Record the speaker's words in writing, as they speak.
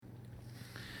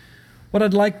What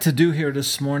I'd like to do here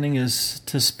this morning is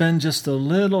to spend just a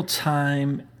little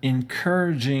time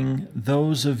encouraging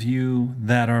those of you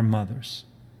that are mothers.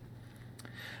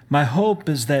 My hope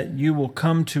is that you will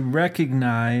come to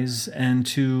recognize and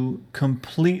to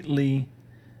completely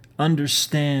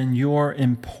understand your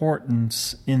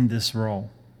importance in this role.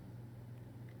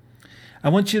 I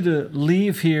want you to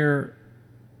leave here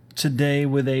today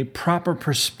with a proper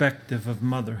perspective of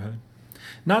motherhood.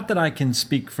 Not that I can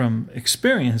speak from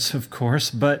experience, of course,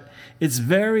 but it's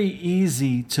very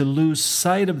easy to lose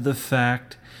sight of the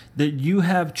fact that you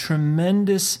have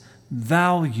tremendous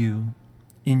value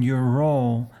in your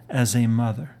role as a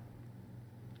mother.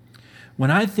 When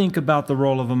I think about the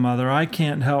role of a mother, I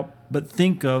can't help but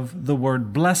think of the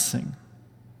word blessing,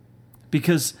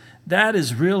 because that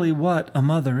is really what a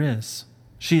mother is.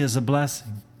 She is a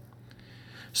blessing.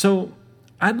 So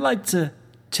I'd like to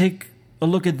take a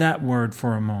look at that word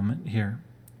for a moment here,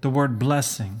 the word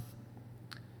blessing.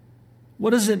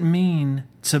 What does it mean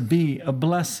to be a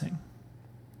blessing?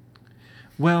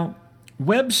 Well,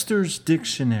 Webster's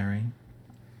dictionary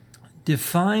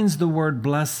defines the word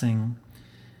blessing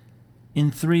in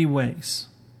 3 ways.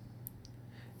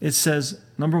 It says,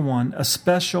 number 1, a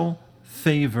special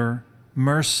favor,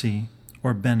 mercy,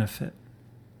 or benefit.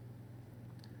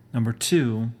 Number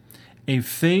 2, a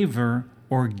favor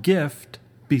or gift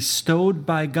bestowed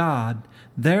by God,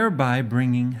 thereby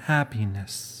bringing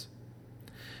happiness.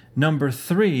 Number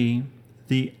 3,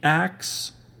 the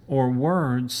acts or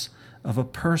words of a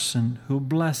person who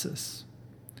blesses.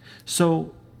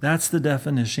 So that's the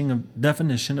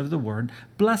definition of the word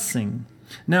blessing.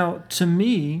 Now, to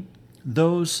me,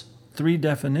 those 3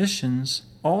 definitions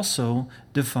also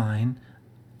define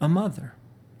a mother.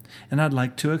 And I'd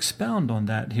like to expound on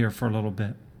that here for a little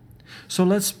bit. So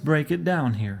let's break it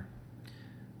down here.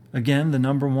 Again, the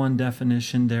number 1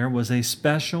 definition there was a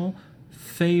special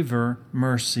favor,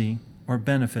 mercy, or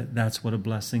benefit. That's what a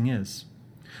blessing is.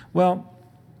 Well,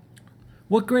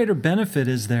 what greater benefit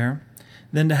is there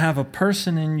than to have a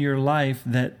person in your life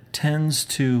that tends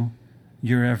to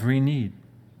your every need?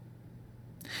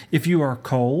 If you are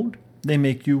cold, they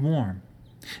make you warm.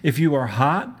 If you are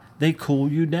hot, they cool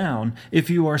you down. If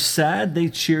you are sad, they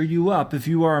cheer you up. If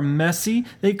you are messy,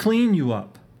 they clean you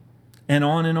up. And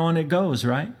on it goes,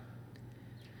 right?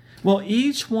 Well,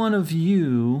 each one of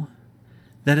you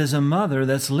that is a mother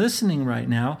that's listening right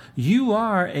now, you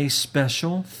are a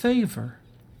special favor,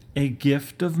 a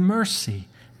gift of mercy,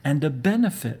 and a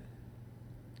benefit.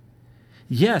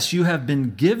 Yes, you have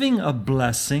been giving a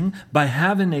blessing by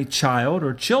having a child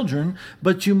or children,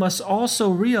 but you must also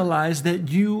realize that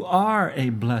you are a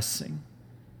blessing.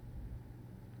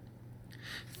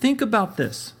 Think about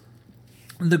this.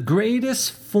 The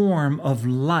greatest form of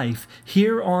life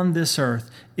here on this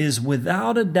earth is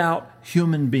without a doubt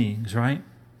human beings, right?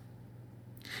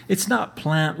 It's not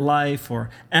plant life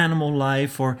or animal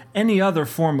life or any other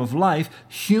form of life.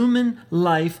 Human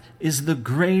life is the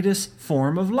greatest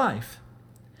form of life.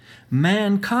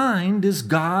 Mankind is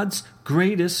God's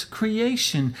greatest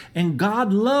creation, and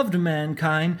God loved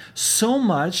mankind so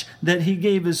much that He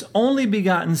gave His only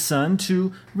begotten Son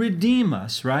to redeem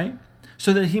us, right?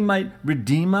 So that He might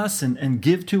redeem us and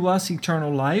give to us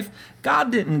eternal life.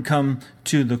 God didn't come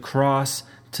to the cross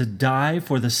to die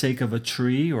for the sake of a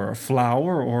tree or a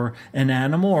flower or an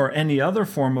animal or any other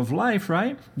form of life,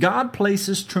 right? God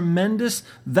places tremendous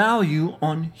value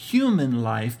on human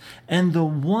life, and the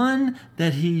one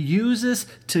that He uses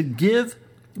to give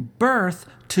birth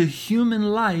to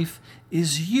human life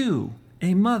is you,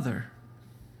 a mother.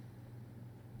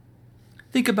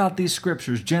 Think about these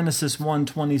scriptures. Genesis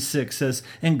 1:26 says,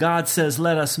 and God says,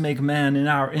 let us make man in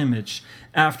our image,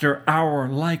 after our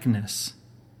likeness.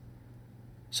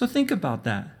 So think about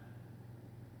that.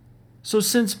 So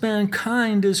since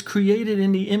mankind is created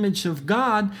in the image of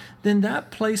God, then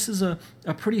that places a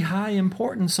pretty high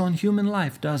importance on human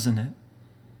life, doesn't it?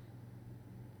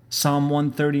 Psalm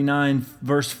 139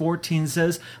 verse 14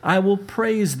 says, I will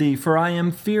praise thee, for I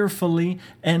am fearfully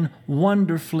and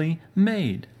wonderfully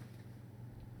made.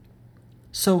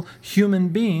 So human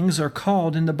beings are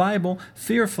called in the Bible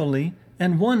fearfully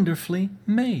and wonderfully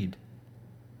made.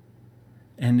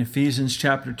 In Ephesians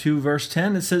chapter 2, verse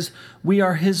 10, it says, we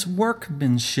are His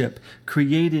workmanship,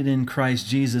 created in Christ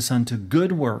Jesus unto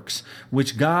good works,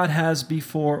 which God has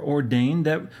before ordained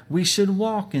that we should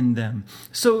walk in them.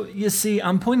 So, you see,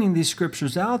 I'm pointing these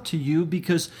scriptures out to you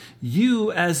because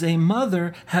you, as a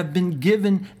mother, have been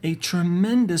given a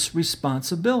tremendous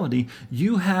responsibility.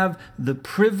 You have the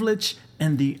privilege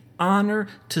and the honor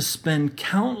to spend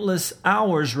countless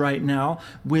hours right now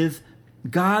with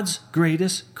God's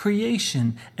greatest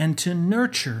creation and to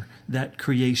nurture that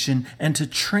creation and to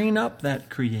train up that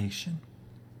creation.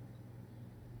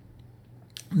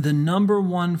 The number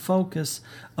one focus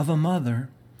of a mother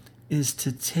is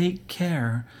to take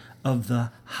care of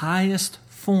the highest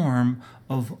form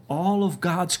of all of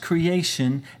God's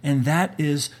creation, and that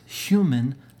is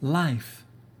human life.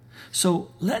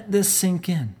 So let this sink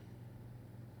in.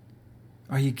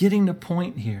 Are you getting the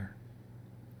point here?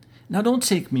 Now, don't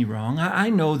take me wrong. I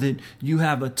know that you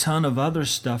have a ton of other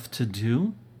stuff to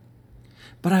do,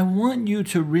 but I want you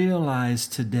to realize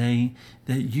today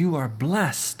that you are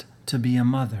blessed to be a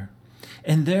mother.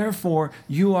 And therefore,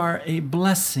 you are a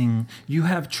blessing. You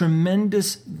have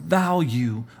tremendous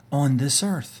value on this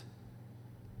earth.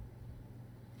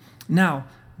 Now,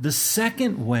 the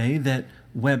second way that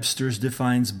Webster's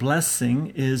defines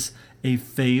blessing is a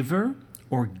favor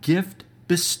or gift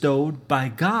bestowed by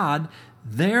God,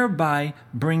 thereby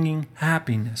bringing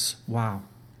happiness. Wow.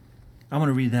 I want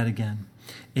to read that again.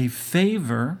 A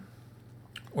favor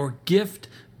or gift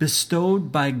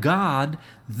bestowed by God,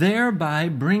 thereby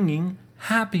bringing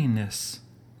happiness.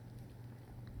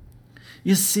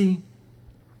 You see,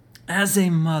 as a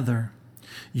mother,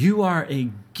 you are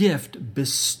a gift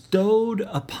bestowed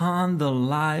upon the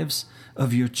lives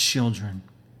of your children.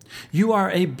 You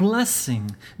are a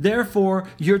blessing. Therefore,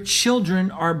 your children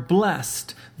are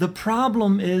blessed. The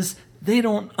problem is they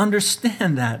don't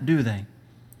understand that, do they?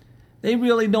 They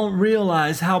really don't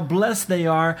realize how blessed they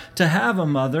are to have a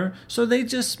mother, so they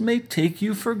just may take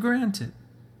you for granted.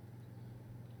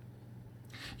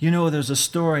 You know, there's a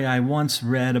story I once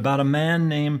read about a man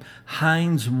named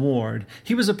Hines Ward.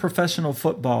 He was a professional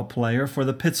football player for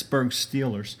the Pittsburgh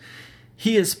Steelers.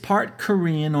 He is part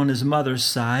Korean on his mother's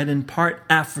side and part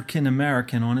African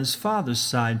American on his father's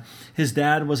side. His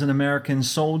dad was an American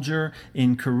soldier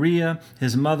in Korea.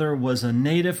 His mother was a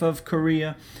native of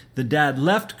Korea. The dad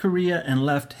left Korea and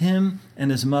left him and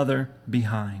his mother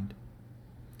behind.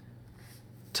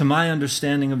 To my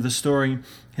understanding of the story,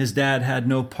 his dad had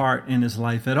no part in his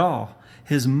life at all.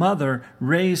 His mother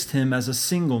raised him as a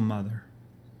single mother.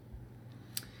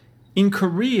 In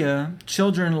Korea,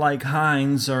 children like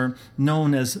Hines are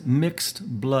known as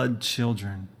mixed blood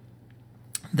children.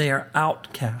 They are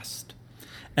outcast.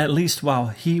 At least while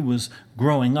he was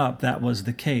growing up, that was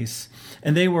the case.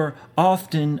 And they were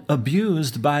often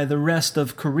abused by the rest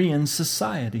of Korean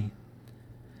society.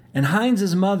 And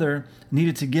Hines' mother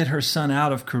needed to get her son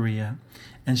out of Korea,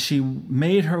 and she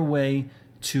made her way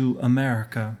to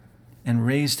America and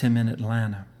raised him in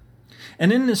Atlanta.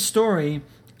 And in this story,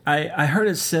 I heard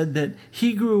it said that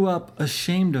he grew up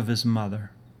ashamed of his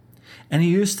mother. And he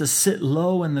used to sit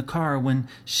low in the car when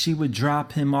she would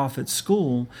drop him off at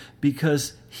school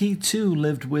because he too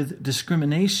lived with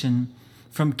discrimination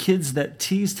from kids that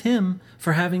teased him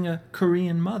for having a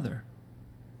Korean mother.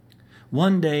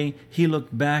 One day he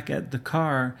looked back at the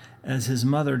car as his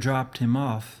mother dropped him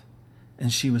off,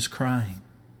 and she was crying.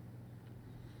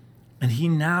 And he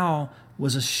now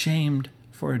was ashamed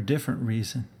for a different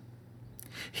reason.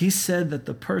 He said that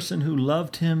the person who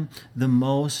loved him the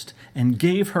most and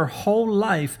gave her whole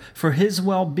life for his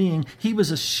well-being, he was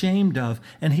ashamed of,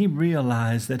 and he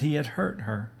realized that he had hurt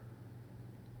her.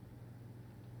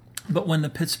 But when the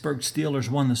Pittsburgh Steelers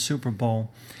won the Super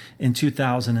Bowl in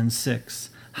 2006,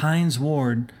 Hines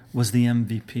Ward was the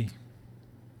MVP.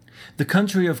 The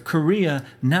country of Korea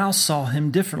now saw him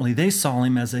differently. They saw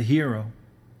him as a hero.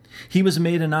 He was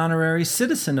made an honorary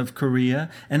citizen of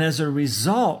Korea, and as a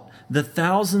result, the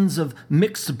thousands of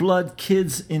mixed blood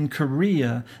kids in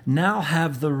Korea now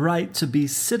have the right to be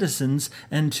citizens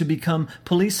and to become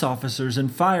police officers and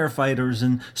firefighters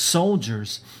and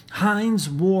soldiers. Hines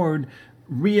Ward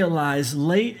realized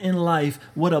late in life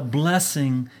what a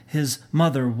blessing his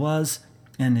mother was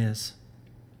and is.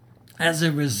 As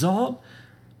a result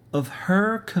of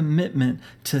her commitment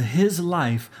to his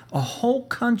life, a whole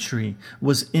country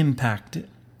was impacted,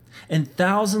 and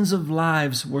thousands of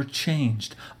lives were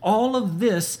changed. All of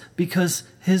this because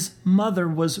his mother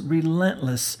was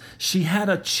relentless. She had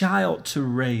a child to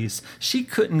raise. She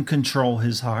couldn't control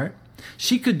his heart.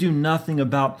 She could do nothing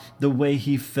about the way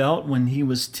he felt when he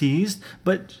was teased,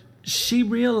 but she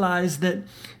realized that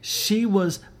she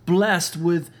was blessed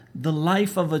with the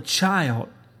life of a child.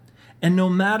 And no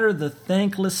matter the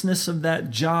thanklessness of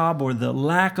that job or the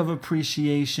lack of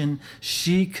appreciation,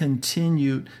 she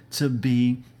continued to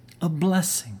be a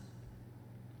blessing.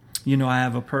 You know, I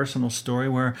have a personal story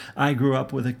where I grew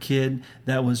up with a kid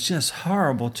that was just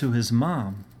horrible to his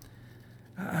mom.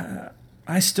 I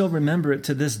I still remember it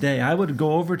to this day. I would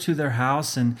go over to their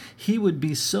house and he would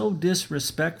be so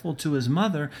disrespectful to his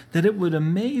mother that it would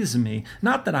amaze me.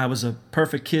 Not that I was a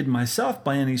perfect kid myself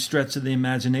by any stretch of the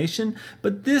imagination,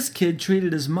 but this kid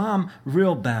treated his mom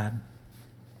real bad.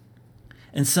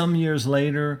 And some years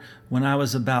later, when I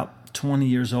was about 20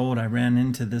 years old, I ran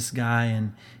into this guy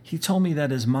and he told me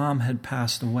that his mom had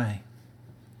passed away.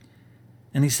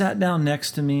 And he sat down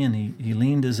next to me and he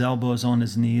leaned his elbows on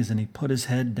his knees and he put his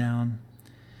head down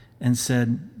and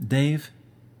said, "Dave,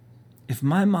 if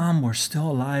my mom were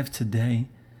still alive today,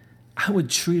 I would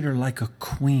treat her like a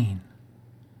queen."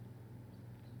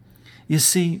 You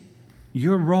see,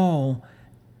 your role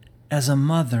as a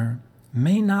mother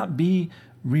may not be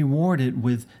rewarded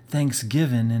with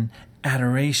thanksgiving and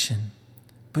adoration,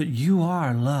 but you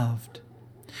are loved.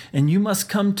 And you must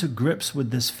come to grips with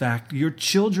this fact. Your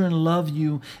children love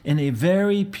you in a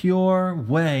very pure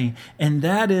way, and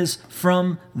that is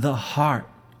from the heart.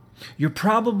 You're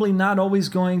probably not always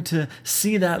going to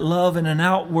see that love in an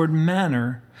outward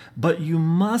manner, but you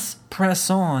must press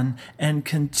on and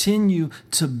continue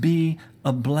to be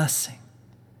a blessing.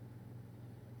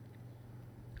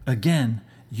 Again,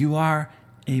 you are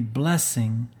a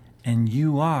blessing and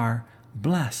you are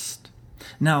blessed.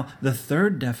 Now, the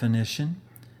third definition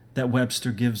that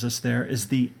Webster gives us there is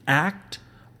the act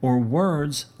or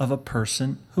words of a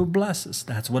person who blesses.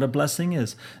 That's what a blessing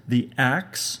is. The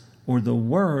acts or the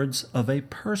words of a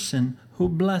person who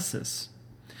blesses.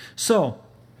 So,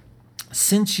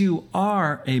 since you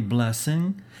are a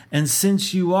blessing and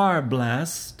since you are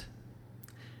blessed,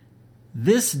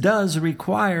 this does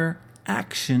require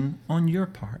action on your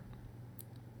part.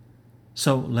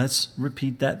 So let's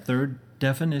repeat that third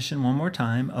definition one more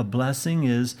time. A blessing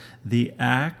is the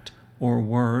act or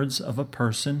words of a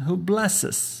person who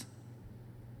blesses.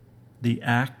 The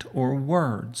act or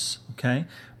words, okay?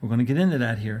 We're going to get into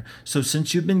that here. So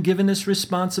since you've been given this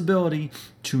responsibility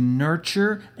to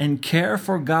nurture and care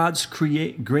for God's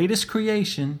greatest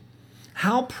creation,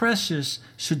 how precious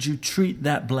should you treat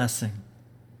that blessing?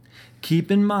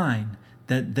 Keep in mind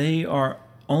that they are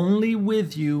only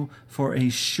with you for a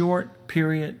short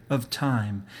period of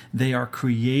time. They are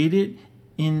created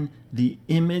in the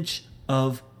image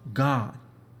of God.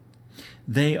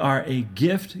 They are a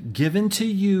gift given to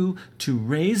you to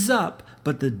raise up,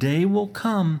 but the day will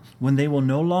come when they will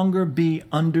no longer be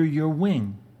under your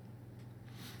wing.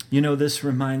 You know, this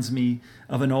reminds me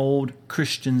of an old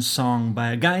Christian song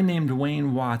by a guy named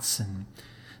Wayne Watson.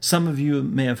 Some of you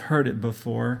may have heard it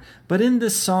before, but in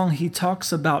this song he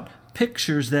talks about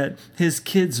pictures that his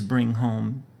kids bring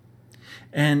home.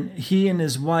 And he and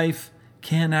his wife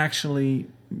can't actually,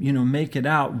 make it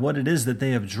out what it is that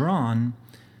they have drawn.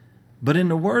 But in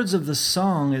the words of the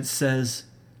song, it says,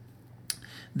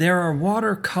 "There are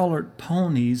watercolored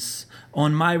ponies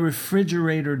on my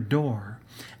refrigerator door,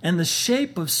 and the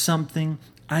shape of something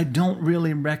I don't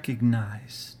really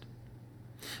recognize.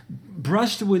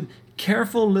 Brushed with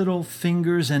careful little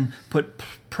fingers and put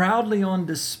proudly on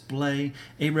display,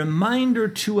 a reminder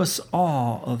to us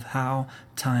all of how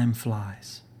time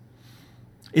flies.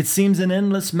 It seems an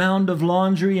endless mound of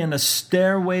laundry and a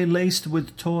stairway laced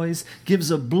with toys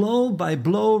gives a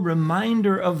blow-by-blow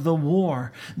reminder of the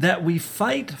war, that we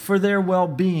fight for their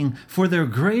well-being, for their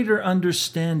greater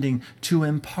understanding, to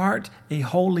impart a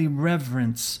holy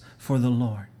reverence for the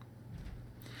Lord."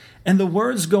 And the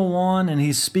words go on, and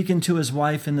he's speaking to his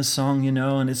wife in the song,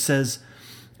 and it says,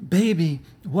 "Baby,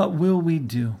 what will we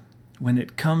do when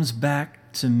it comes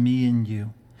back to me and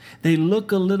you? They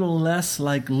look a little less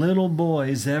like little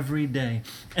boys every day.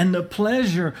 And the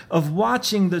pleasure of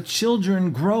watching the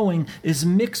children growing is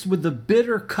mixed with the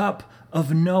bitter cup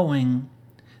of knowing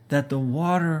that the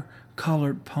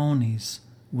water-colored ponies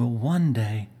will one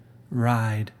day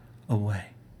ride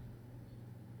away."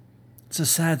 It's a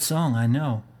sad song, I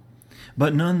know.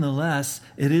 But nonetheless,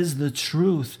 it is the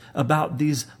truth about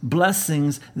these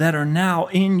blessings that are now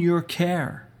in your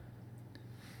care.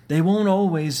 They won't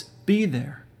always be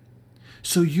there.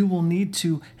 So you will need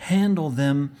to handle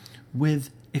them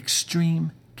with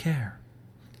extreme care.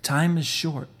 Time is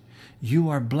short. You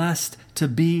are blessed to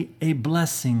be a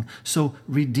blessing. So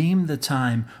redeem the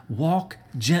time. Walk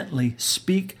gently.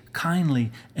 Speak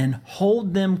kindly. And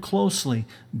hold them closely.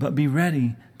 But be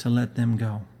ready to let them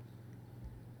go.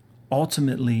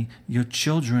 Ultimately, your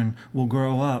children will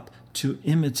grow up to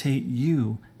imitate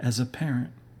you as a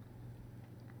parent.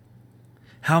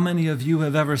 How many of you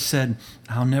have ever said,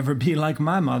 "I'll never be like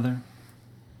my mother"?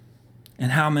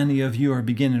 And how many of you are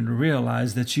beginning to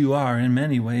realize that you are, in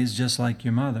many ways, just like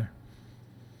your mother?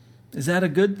 Is that a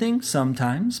good thing?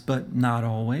 Sometimes, but not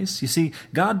always. You see,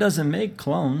 God doesn't make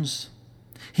clones.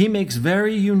 He makes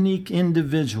very unique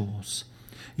individuals.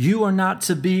 You are not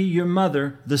to be your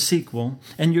mother, the sequel,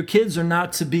 and your kids are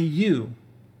not to be you.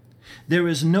 There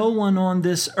is no one on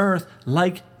this earth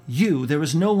like you. There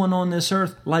is no one on this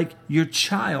earth like your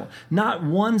child. Not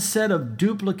one set of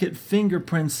duplicate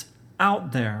fingerprints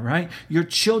out there, right? Your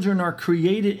children are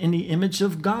created in the image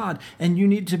of God, and you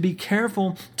need to be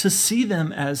careful to see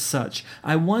them as such.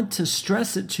 I want to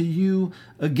stress it to you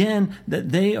again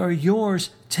that they are yours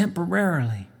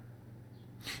temporarily.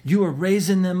 You are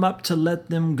raising them up to let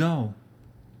them go.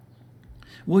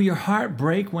 Will your heart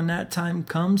break when that time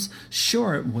comes?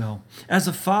 Sure it will. As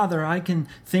a father, I can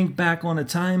think back on a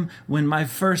time when my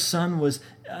first son was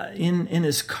in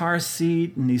his car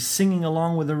seat, and he's singing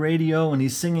along with the radio, and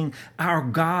he's singing, "Our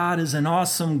God is an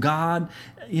awesome God."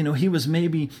 You know, he was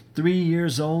maybe 3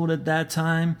 years old at that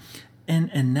time,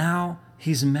 and now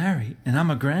he's married, and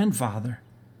I'm a grandfather.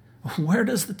 Where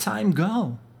does the time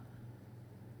go?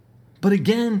 But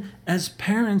again, as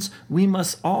parents, we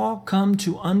must all come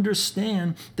to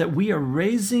understand that we are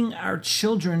raising our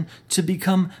children to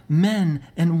become men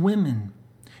and women.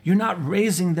 You're not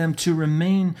raising them to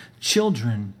remain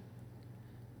children.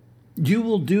 You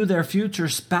will do their future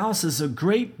spouses a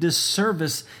great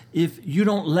disservice if you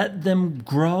don't let them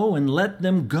grow and let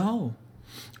them go.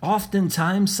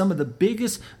 Oftentimes, some of the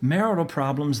biggest marital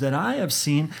problems that I have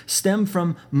seen stem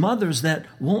from mothers that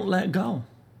won't let go.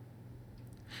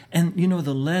 And you know,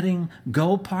 the letting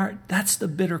go part, that's the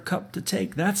bitter cup to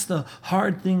take. That's the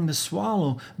hard thing to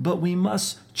swallow. But we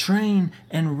must train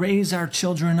and raise our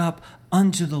children up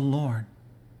unto the Lord.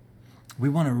 We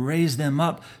want to raise them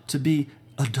up to be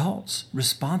adults,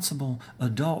 responsible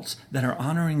adults that are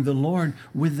honoring the Lord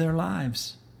with their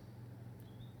lives.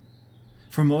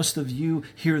 For most of you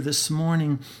here this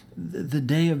morning, the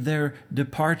day of their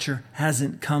departure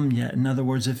hasn't come yet. In other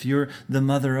words, if you're the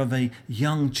mother of a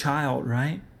young child,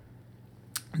 right?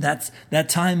 That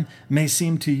time may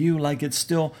seem to you like it's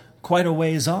still quite a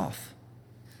ways off.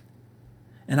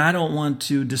 And I don't want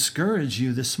to discourage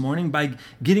you this morning by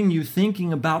getting you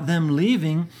thinking about them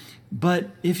leaving,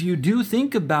 but if you do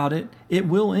think about it, it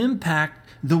will impact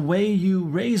the way you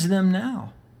raise them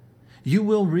now. You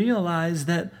will realize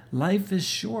that life is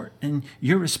short and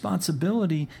your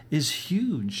responsibility is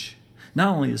huge.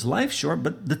 Not only is life short,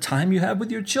 but the time you have with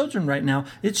your children right now,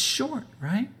 it's short,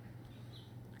 right?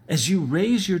 As you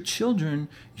raise your children,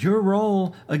 your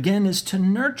role, again, is to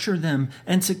nurture them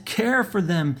and to care for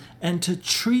them and to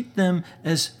treat them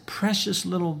as precious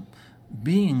little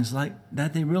beings like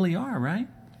that they really are, right?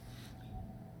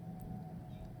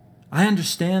 I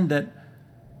understand that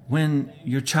when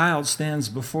your child stands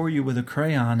before you with a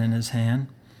crayon in his hand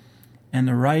and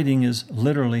the writing is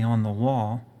literally on the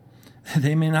wall,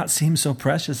 they may not seem so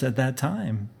precious at that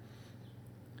time.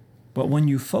 But when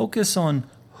you focus on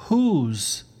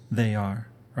whose they are,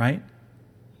 right?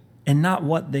 And not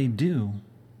what they do,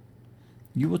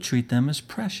 you will treat them as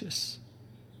precious.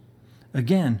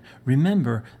 Again,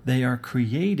 remember, they are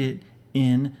created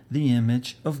in the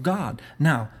image of God.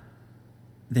 Now,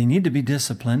 they need to be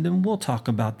disciplined, and we'll talk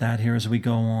about that here as we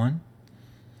go on.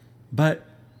 But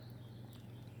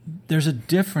there's a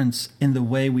difference in the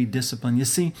way we discipline. You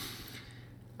see,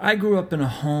 I grew up in a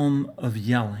home of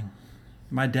yelling.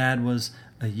 My dad was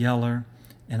a yeller,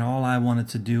 and all I wanted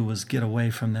to do was get away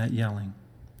from that yelling.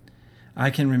 I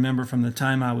can remember from the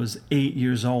time I was 8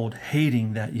 years old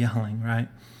hating that yelling, right?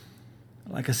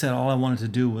 Like I said, all I wanted to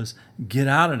do was get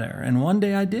out of there. And one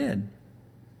day I did.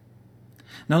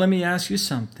 Now let me ask you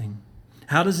something.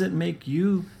 How does it make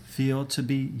you feel to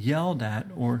be yelled at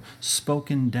or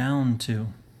spoken down to?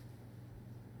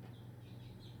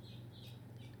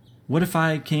 What if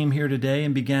I came here today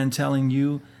and began telling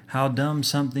you how dumb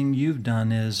something you've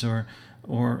done is, or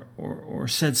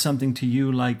said something to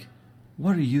you like,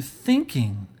 "What are you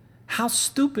thinking? How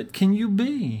stupid can you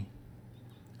be?"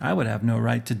 I would have no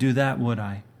right to do that, would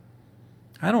I?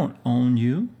 I don't own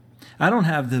you. I don't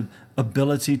have the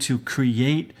ability to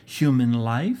create human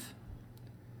life.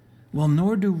 Well,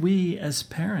 nor do we as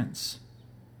parents.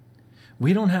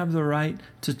 We don't have the right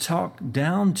to talk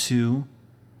down to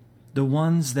the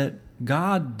ones that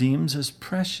God deems as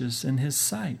precious in His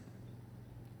sight.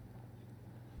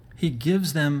 He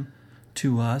gives them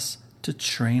to us to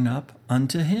train up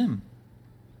unto Him.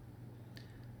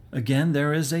 Again,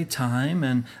 there is a time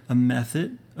and a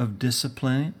method of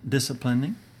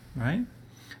disciplining, right?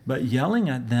 But yelling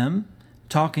at them,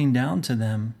 talking down to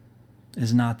them,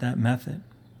 is not that method.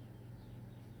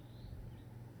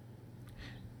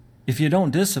 If you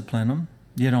don't discipline them,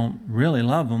 you don't really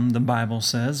love them, the Bible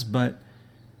says, but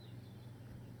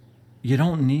you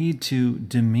don't need to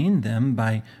demean them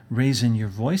by raising your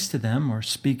voice to them or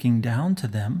speaking down to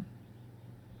them.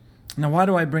 Now, why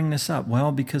do I bring this up?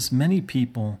 Well, because many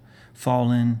people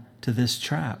fall into this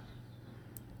trap.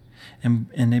 And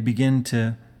they begin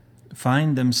to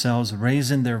find themselves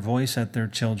raising their voice at their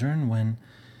children when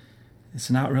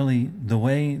it's not really the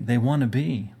way they want to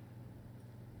be.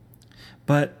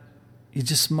 But we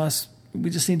just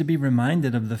need to be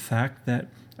reminded of the fact that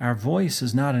our voice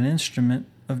is not an instrument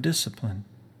of discipline.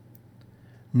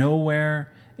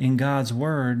 Nowhere in God's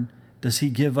Word does He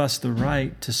give us the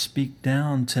right to speak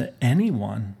down to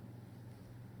anyone.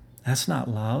 That's not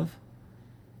love.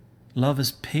 Love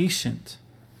is patient.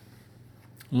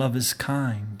 Love is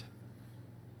kind.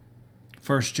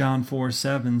 1 John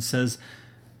 4:7 says,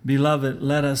 "Beloved,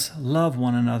 let us love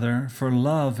one another, for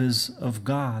love is of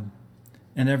God,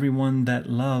 and everyone that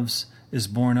loves is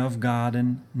born of God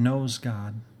and knows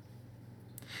God."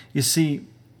 You see,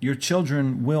 your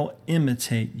children will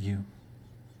imitate you.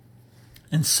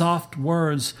 And soft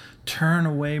words turn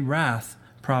away wrath,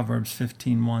 Proverbs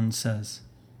 15:1 says.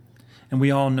 And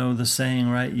we all know the saying,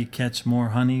 right? You catch more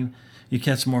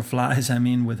flies,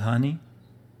 with honey.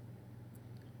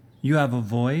 You have a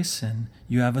voice and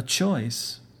you have a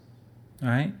choice, all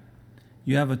right?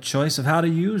 You have a choice of how to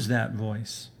use that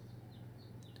voice.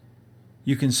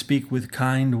 You can speak with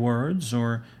kind words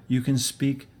or you can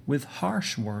speak with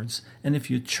harsh words. And if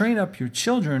you train up your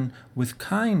children with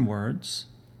kind words,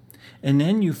 and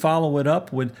then you follow it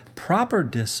up with proper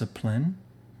discipline,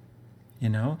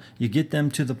 you get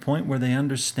them to the point where they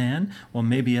understand. Well,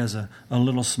 maybe as a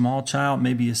little small child,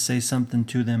 maybe you say something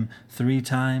to them 3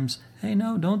 times. Hey,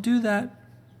 no, don't do that.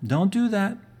 Don't do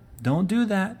that. Don't do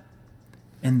that.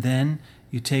 And then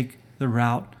you take the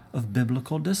route of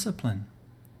biblical discipline.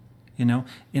 In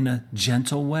a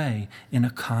gentle way, in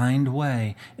a kind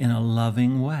way, in a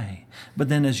loving way. But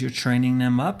then as you're training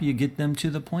them up, you get them to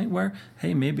the point where,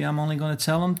 hey, maybe I'm only going to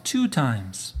tell them 2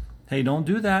 times. Hey, don't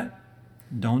do that.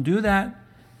 Don't do that.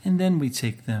 And then we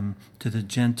take them to the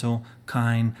gentle,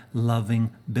 kind, loving,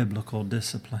 biblical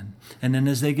discipline. And then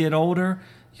as they get older,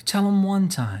 you tell them 1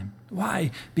 time.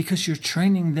 Why? Because you're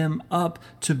training them up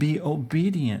to be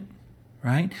obedient,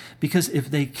 right? Because if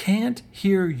they can't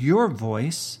hear your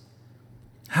voice,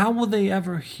 how will they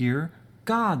ever hear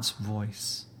God's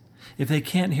voice? If they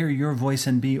can't hear your voice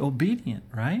and be obedient,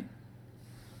 right?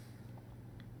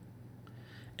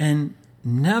 And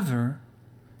never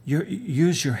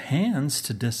use your hands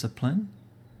to discipline,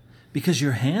 because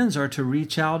your hands are to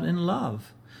reach out in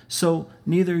love. So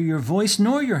neither your voice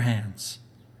nor your hands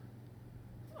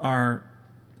are,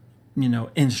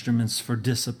 instruments for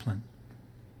discipline.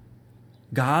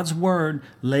 God's Word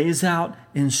lays out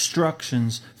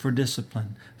instructions for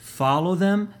discipline. Follow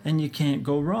them and you can't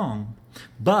go wrong.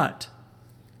 But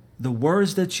the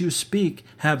words that you speak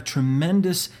have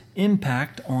tremendous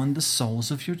impact on the souls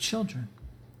of your children.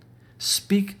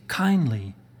 Speak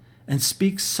kindly and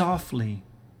speak softly.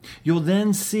 You'll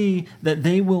then see that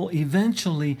they will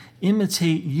eventually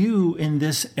imitate you in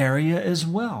this area as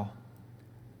well.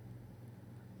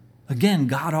 Again,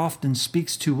 God often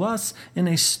speaks to us in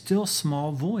a still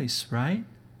small voice, right?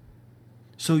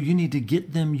 So you need to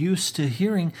get them used to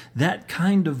hearing that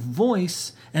kind of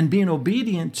voice and being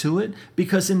obedient to it,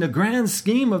 because in the grand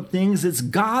scheme of things, it's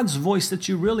God's voice that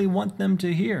you really want them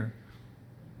to hear.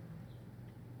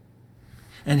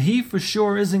 And He for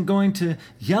sure isn't going to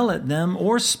yell at them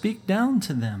or speak down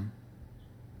to them.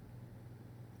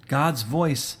 God's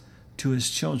voice to His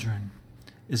children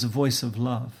is a voice of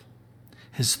love.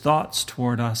 His thoughts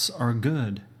toward us are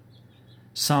good.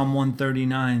 Psalm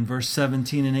 139, verse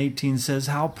 17 and 18 says,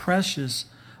 "How precious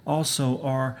also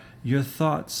are your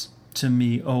thoughts to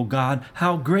me, O God.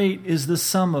 How great is the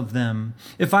sum of them.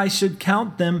 If I should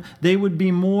count them, they would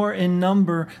be more in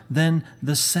number than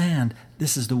the sand."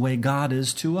 This is the way God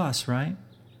is to us, right?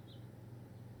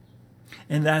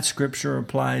 And that scripture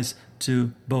applies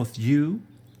to both you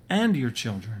and your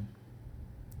children.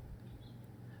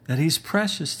 That He's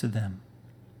precious to them.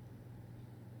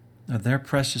 They're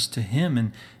precious to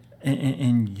Him,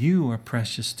 and you are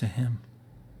precious to Him.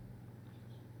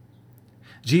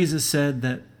 Jesus said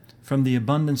that from the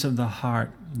abundance of the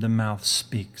heart, the mouth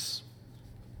speaks.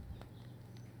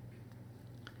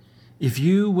 If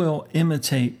you will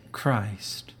imitate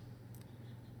Christ,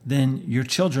 then your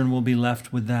children will be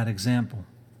left with that example.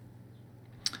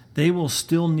 They will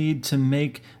still need to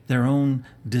make their own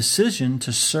decision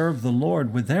to serve the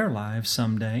Lord with their lives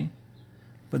someday.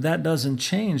 But that doesn't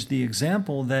change the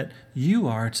example that you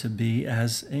are to be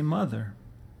as a mother.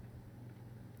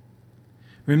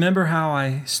 Remember how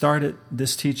I started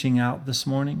this teaching out this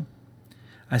morning?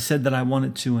 I said that I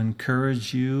wanted to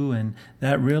encourage you, and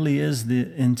that really is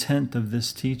the intent of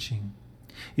this teaching.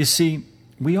 You see,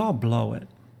 we all blow it.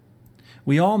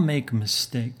 We all make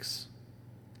mistakes.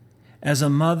 As a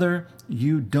mother,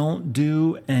 you don't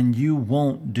do and you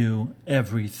won't do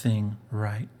everything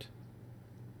right.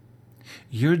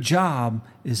 Your job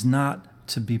is not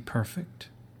to be perfect.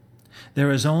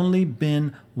 There has only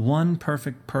been one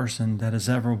perfect person that has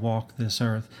ever walked this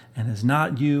earth, and is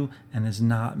not you and is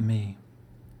not me.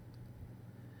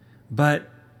 But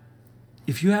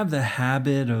if you have the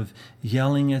habit of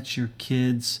yelling at your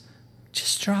kids,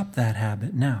 just drop that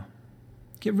habit now.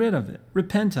 Get rid of it.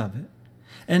 Repent of it.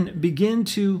 And begin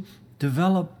to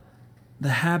develop the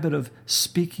habit of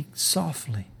speaking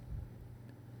softly.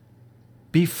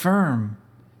 Be firm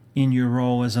in your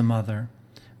role as a mother,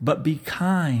 but be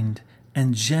kind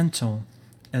and gentle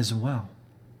as well.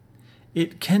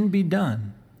 It can be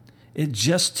done. It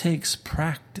just takes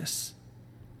practice.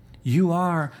 You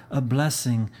are a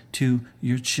blessing to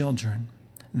your children.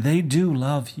 They do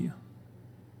love you.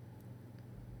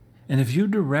 And if you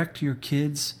direct your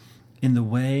kids in the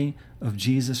way of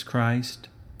Jesus Christ,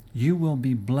 you will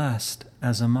be blessed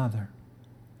as a mother.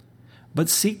 But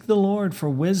seek the Lord for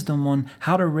wisdom on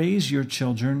how to raise your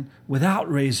children without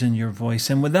raising your voice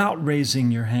and without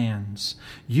raising your hands.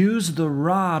 Use the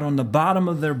rod on the bottom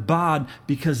of their bod,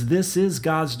 because this is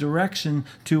God's direction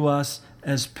to us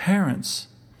as parents.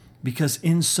 Because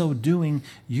in so doing,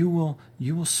 you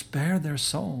will spare their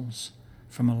souls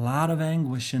from a lot of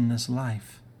anguish in this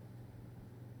life.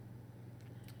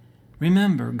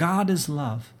 Remember, God is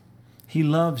love. He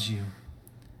loves you.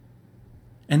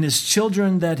 And His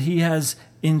children that He has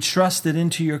entrusted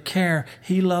into your care,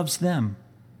 He loves them.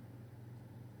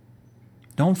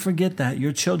 Don't forget that.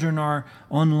 Your children are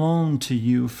on loan to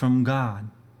you from God.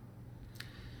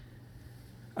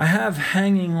 I have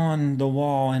hanging on the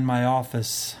wall in my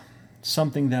office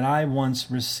something that I once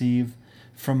received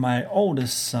from my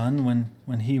oldest son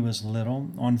when he was little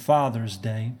on Father's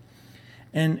Day.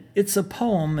 And it's a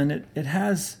poem, and it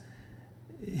has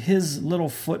his little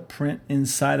footprint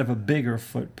inside of a bigger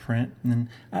footprint. And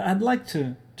I'd like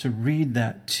to read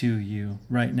that to you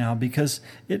right now, because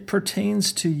it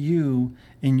pertains to you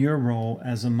in your role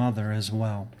as a mother as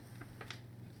well.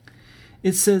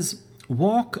 It says,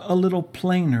 "Walk a little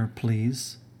plainer,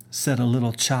 please," said a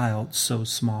little child so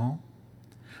small.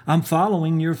 "I'm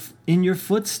following in your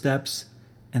footsteps,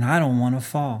 and I don't want to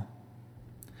fall.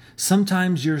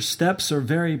 Sometimes your steps are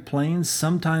very plain,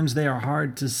 sometimes they are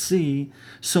hard to see.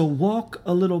 So walk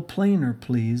a little plainer,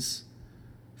 please,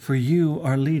 for you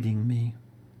are leading me.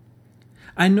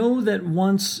 I know that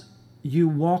once you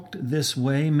walked this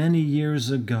way many years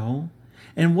ago,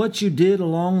 and what you did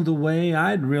along the way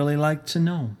I'd really like to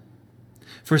know.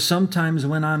 For sometimes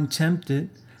when I'm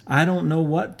tempted, I don't know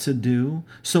what to do,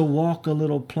 so walk a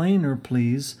little plainer,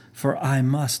 please, for I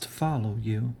must follow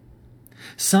you.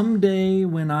 Someday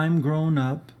when I'm grown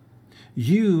up,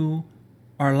 you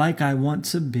are like I want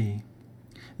to be.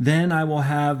 Then I will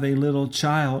have a little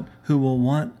child who will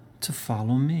want to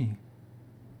follow me.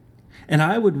 And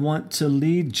I would want to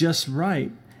lead just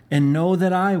right and know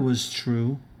that I was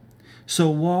true.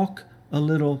 So walk a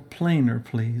little plainer,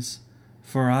 please,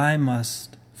 for I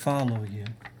must follow you."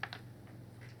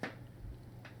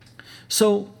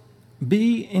 So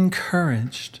be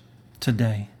encouraged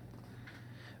today,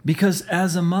 because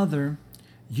as a mother,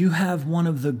 you have one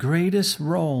of the greatest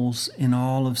roles in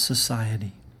all of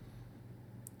society.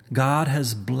 God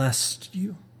has blessed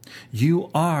you. You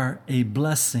are a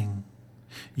blessing.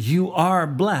 You are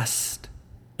blessed,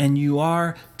 and you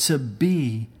are to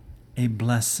be a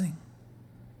blessing.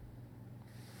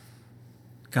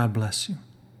 God bless you.